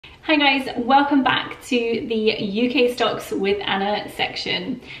Hi guys, welcome back to the UK Stocks with Anna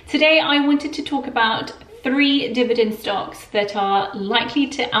section. Today I wanted to talk about 3 dividend stocks that are likely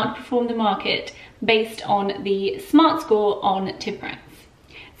to outperform the market based on the Smart Score on TIPREX.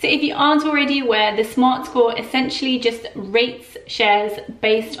 So if you aren't already aware, the Smart Score essentially just rates shares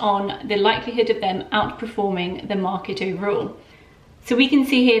based on the likelihood of them outperforming the market overall. So we can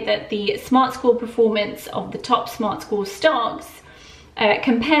see here that the Smart Score performance of the top Smart Score stocks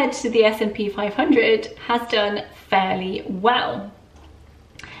compared to the S&P 500 has done fairly well.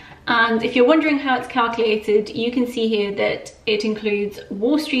 And if you're wondering how it's calculated, you can see here that it includes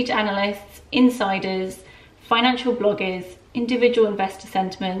Wall Street analysts, insiders, financial bloggers, individual investor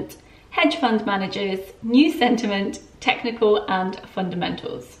sentiment, hedge fund managers, news sentiment, technical and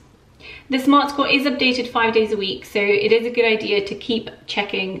fundamentals. The Smart Score is updated 5 days a week, so it is a good idea to keep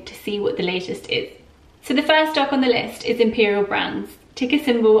checking to see what the latest is. So the first stock on the list is Imperial Brands, ticker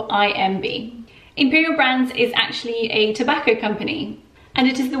symbol IMB. Imperial Brands is actually a tobacco company, and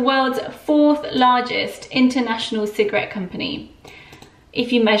it is the world's 4th largest international cigarette company,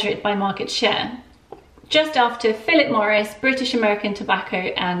 if you measure it by market share, just after Philip Morris, British American Tobacco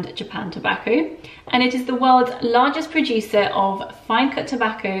and Japan Tobacco, and it is the world's largest producer of fine cut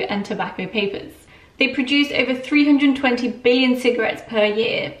tobacco and tobacco papers. They produce over 320 billion cigarettes per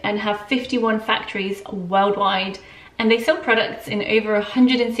year and have 51 factories worldwide, and they sell products in over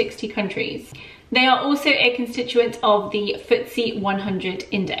 160 countries. They are also a constituent of the FTSE 100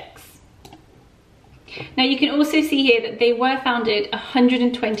 index. Now you can also see here that they were founded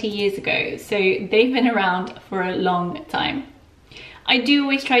 120 years ago, so they've been around for a long time. I do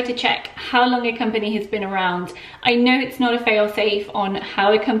always try to check how long a company has been around. I know it's not a fail-safe on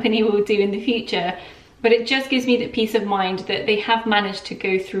how a company will do in the future, but it just gives me the peace of mind that they have managed to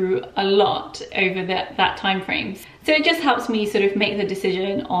go through a lot over that time frame. So it just helps me sort of make the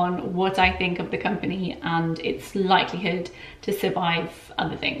decision on what I think of the company and its likelihood to survive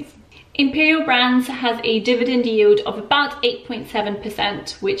other things. Imperial Brands has a dividend yield of about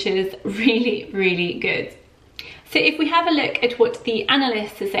 8.7%, which is really, really good. So if we have a look at what the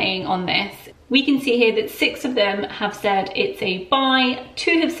analysts are saying on this, we can see here that 6 of them have said it's a buy,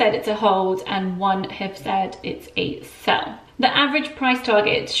 2 have said it's a hold, and 1 have said it's a sell. The average price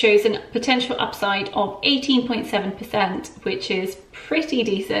target shows a potential upside of 18.7%, which is pretty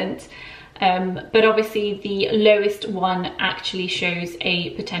decent. But obviously the lowest one actually shows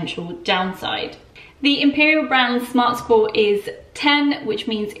a potential downside. The Imperial Brands Smart Score is 10, which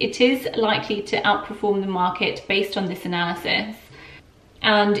means it is likely to outperform the market based on this analysis.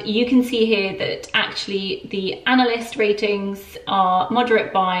 And you can see here that actually the analyst ratings are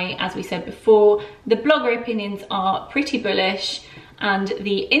moderate buy, as we said before. The blogger opinions are pretty bullish, and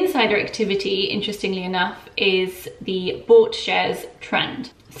the insider activity, interestingly enough, is the bought shares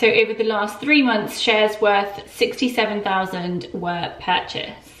trend. So over the last 3 months, shares worth 67,000 were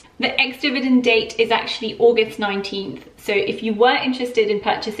purchased. The ex-dividend date is actually August 19th. So if you were interested in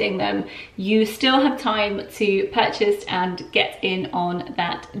purchasing them, you still have time to purchase and get in on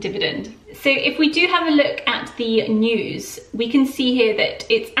that dividend. So if we do have a look at the news, we can see here that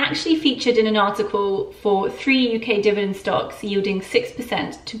it's actually featured in an article for 3 UK dividend stocks yielding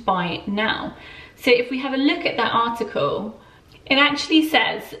 6% to buy now. So if we have a look at that article, it actually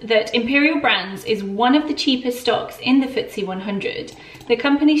says that Imperial Brands is one of the cheapest stocks in the FTSE 100. The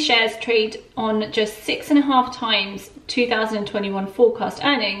company's shares trade on just 6.5 times 2021 forecast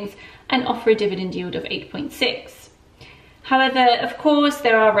earnings and offer a dividend yield of 8.6. However, of course,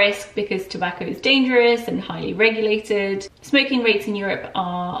 there are risks because tobacco is dangerous and highly regulated. Smoking rates in Europe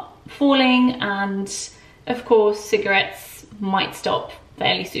are falling, and of course, cigarettes might stop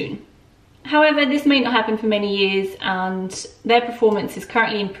fairly soon. However, this may not happen for many years, and their performance is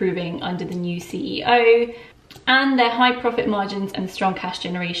currently improving under the new CEO, and their high profit margins and strong cash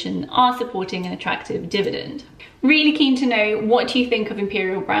generation are supporting an attractive dividend. Really keen to know what you think of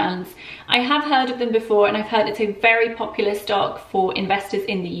Imperial Brands. I have heard of them before, and I've heard it's a very popular stock for investors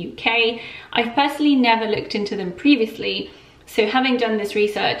in the UK. I've personally never looked into them previously, so having done this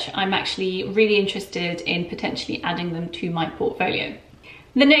research, I'm actually really interested in potentially adding them to my portfolio.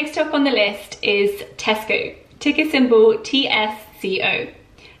 The next stock on the list is TSCO, ticker symbol TSCO.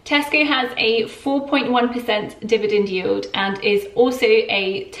 TSCO has a 4.1% dividend yield and is also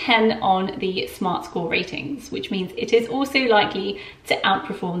a 10 on the Smart Score ratings, which means it is also likely to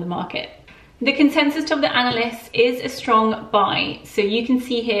outperform the market. The consensus of the analysts is a strong buy, so you can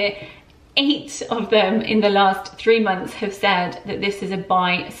see here 8 of them in the last 3 months have said that this is a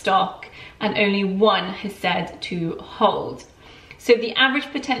buy stock, and only 1 has said to hold. So the average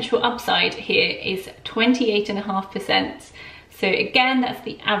potential upside here is 28.5%. So again, that's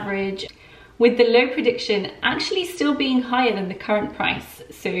the average, with the low prediction actually still being higher than the current price.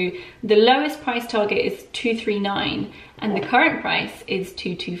 So the lowest price target is 239 and the current price is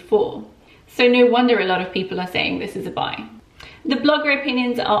 224. So no wonder a lot of people are saying this is a buy. The blogger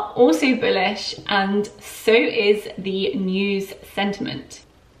opinions are also bullish, and so is the news sentiment.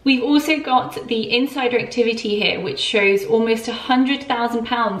 We've also got the insider activity here, which shows almost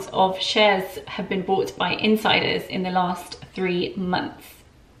 £100,000 of shares have been bought by insiders in the last 3 months.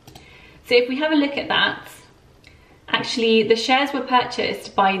 So if we have a look at that, actually the shares were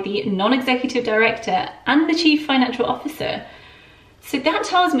purchased by the non-executive director and the chief financial officer. So that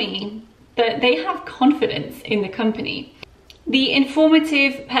tells me that they have confidence in the company. The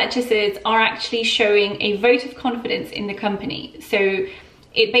informative purchases are actually showing a vote of confidence in the company. So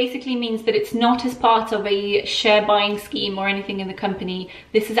it basically means that it's not as part of a share buying scheme or anything in the company.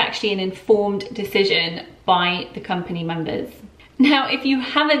 This is actually an informed decision by the company members. Now, if you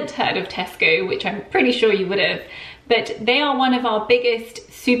haven't heard of TSCO, which I'm pretty sure you would have, but they are one of our biggest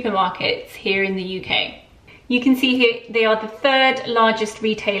supermarkets here in the UK. You can see here they are the 3rd largest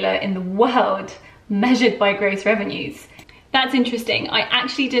retailer in the world measured by gross revenues. That's interesting. I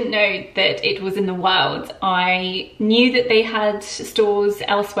actually didn't know that it was in the world. I knew that they had stores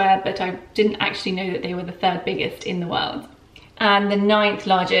elsewhere, but I didn't actually know that they were the 3rd biggest in the world. And the 9th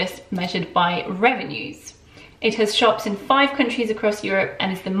largest measured by revenues. It has shops in 5 countries across Europe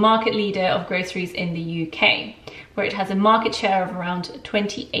and is the market leader of groceries in the UK, where it has a market share of around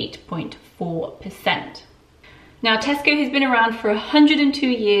 28.4%. Now, TSCO has been around for 102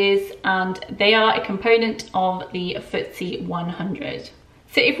 years and they are a component of the FTSE 100.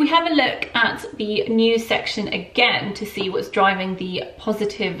 So if we have a look at the news section again to see what's driving the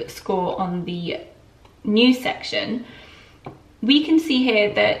positive score on the news section, we can see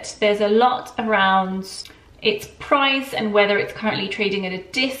here that there's a lot around its price and whether it's currently trading at a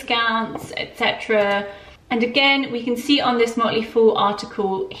discount, etc. And again, we can see on this Motley Fool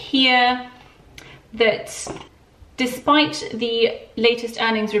article here that despite the latest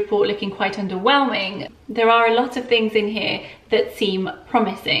earnings report looking quite underwhelming, there are a lot of things in here that seem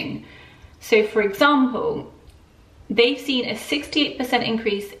promising. So for example, they've seen a 68%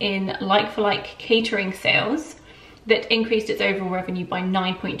 increase in like-for-like catering sales that increased its overall revenue by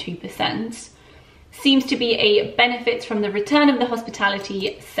 9.2%. Seems to be a benefit from the return of the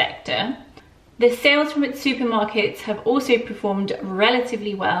hospitality sector. The sales from its supermarkets have also performed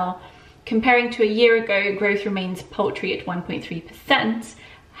relatively well. Comparing to a year ago, growth remains paltry at 1.3%.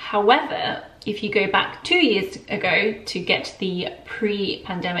 However, if you go back 2 years ago to get the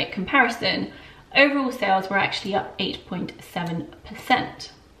pre-pandemic comparison, overall sales were actually up 8.7%.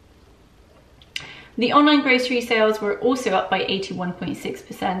 The online grocery sales were also up by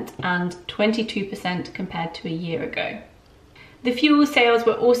 81.6% and 22% compared to a year ago. The fuel sales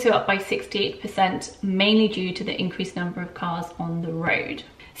were also up by 68%, mainly due to the increased number of cars on the road.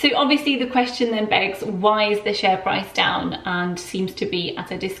 So obviously the question then begs, why is the share price down and seems to be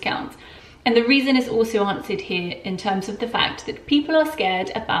at a discount? And the reason is also answered here in terms of the fact that people are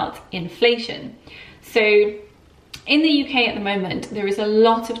scared about inflation. So in the UK at the moment, there is a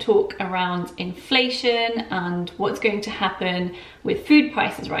lot of talk around inflation and what's going to happen with food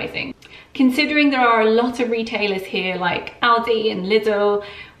prices rising. Considering there are a lot of retailers here like Aldi and Lidl,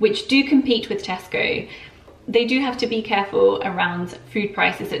 which do compete with TSCO, they do have to be careful around food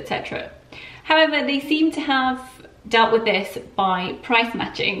prices, etc. However, they seem to have dealt with this by price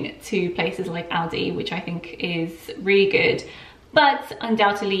matching to places like Aldi, which I think is really good, but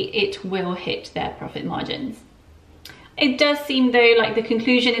undoubtedly it will hit their profit margins. It does seem though like the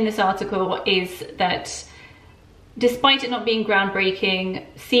conclusion in this article is that despite it not being groundbreaking,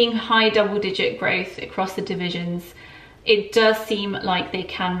 seeing high double-digit growth across the divisions, it does seem like they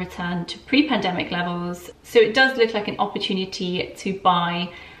can return to pre-pandemic levels. So it does look like an opportunity to buy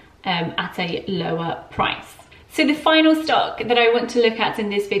at a lower price. So the final stock that I want to look at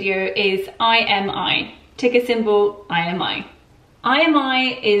in this video is IMI, ticker symbol IMI.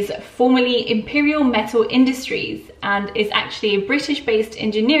 IMI is formerly Imperial Metal Industries and is actually a British-based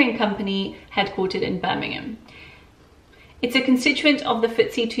engineering company headquartered in Birmingham. It's a constituent of the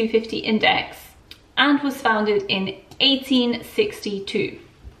FTSE 250 index and was founded in 1862,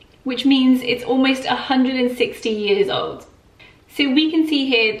 which means it's almost 160 years old. So we can see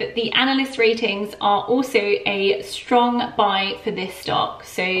here that the analyst ratings are also a strong buy for this stock.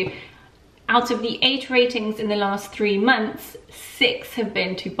 So out of the 8 ratings in the last 3 months, 6 have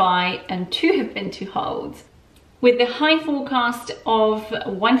been to buy and 2 have been to hold. With the high forecast of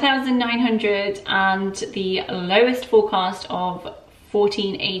 1,900 and the lowest forecast of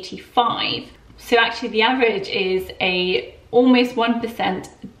 1,485. So actually the average is a almost 1%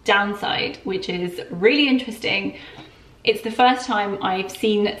 downside, which is really interesting. It's the first time I've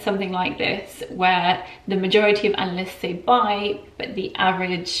seen something like this where the majority of analysts say buy, but the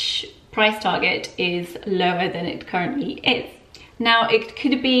average price target is lower than it currently is. Now, it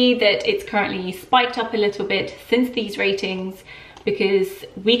could be that it's currently spiked up a little bit since these ratings, because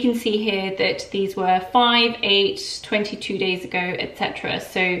we can see here that these were 5, 8, 22 days ago, etc.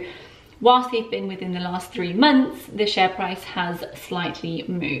 So whilst they've been within the last 3 months, the share price has slightly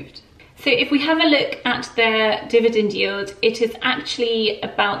moved. So if we have a look at their dividend yield, it is actually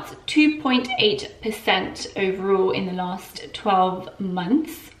about 2.8% overall in the last 12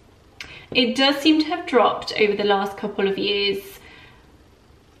 months. It does seem to have dropped over the last couple of years,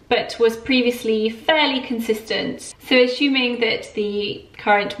 but was previously fairly consistent. So assuming that the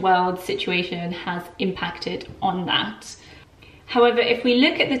current world situation has impacted on that. However, if we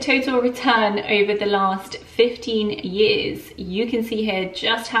look at the total return over the last 15 years, you can see here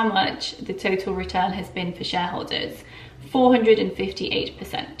just how much the total return has been for shareholders,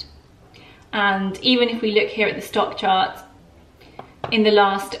 458%. And even if we look here at the stock chart, in the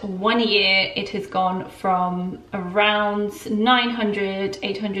last 1 year, it has gone from around 900,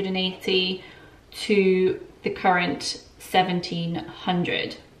 880 to the current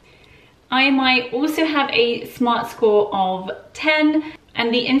 1700. IMI also have a smart score of 10,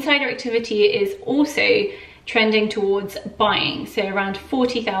 and the insider activity is also trending towards buying, so around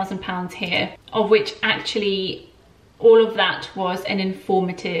 £40,000 here, of which actually all of that was an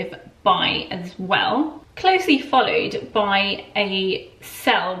informative buy as well, closely followed by a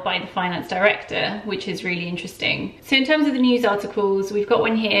sell by the finance director, which is really interesting. So in terms of the news articles, we've got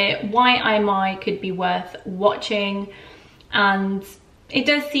one here, why IMI could be worth watching, and it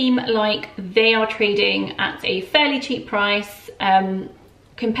does seem like they are trading at a fairly cheap price.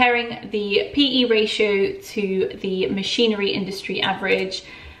 Comparing the PE ratio to the machinery industry average,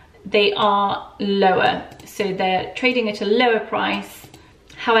 they are lower. So they're trading at a lower price.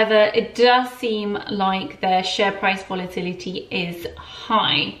 However, it does seem like their share price volatility is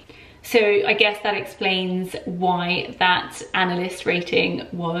high. So I guess that explains why that analyst rating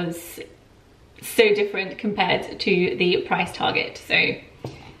was so different compared to the price target. So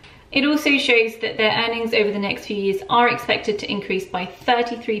it also shows that their earnings over the next few years are expected to increase by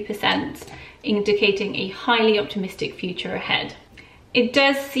 33%, indicating a highly optimistic future ahead. It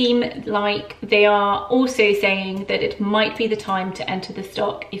does seem like they are also saying that it might be the time to enter the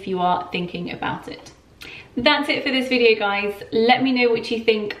stock if you are thinking about it. That's it for this video, guys. Let me know what you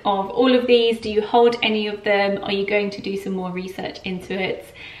think of all of these. Do you hold any of them? Are you going to do some more research into it?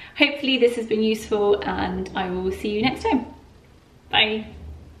 Hopefully this has been useful, and I will see you next time. Bye.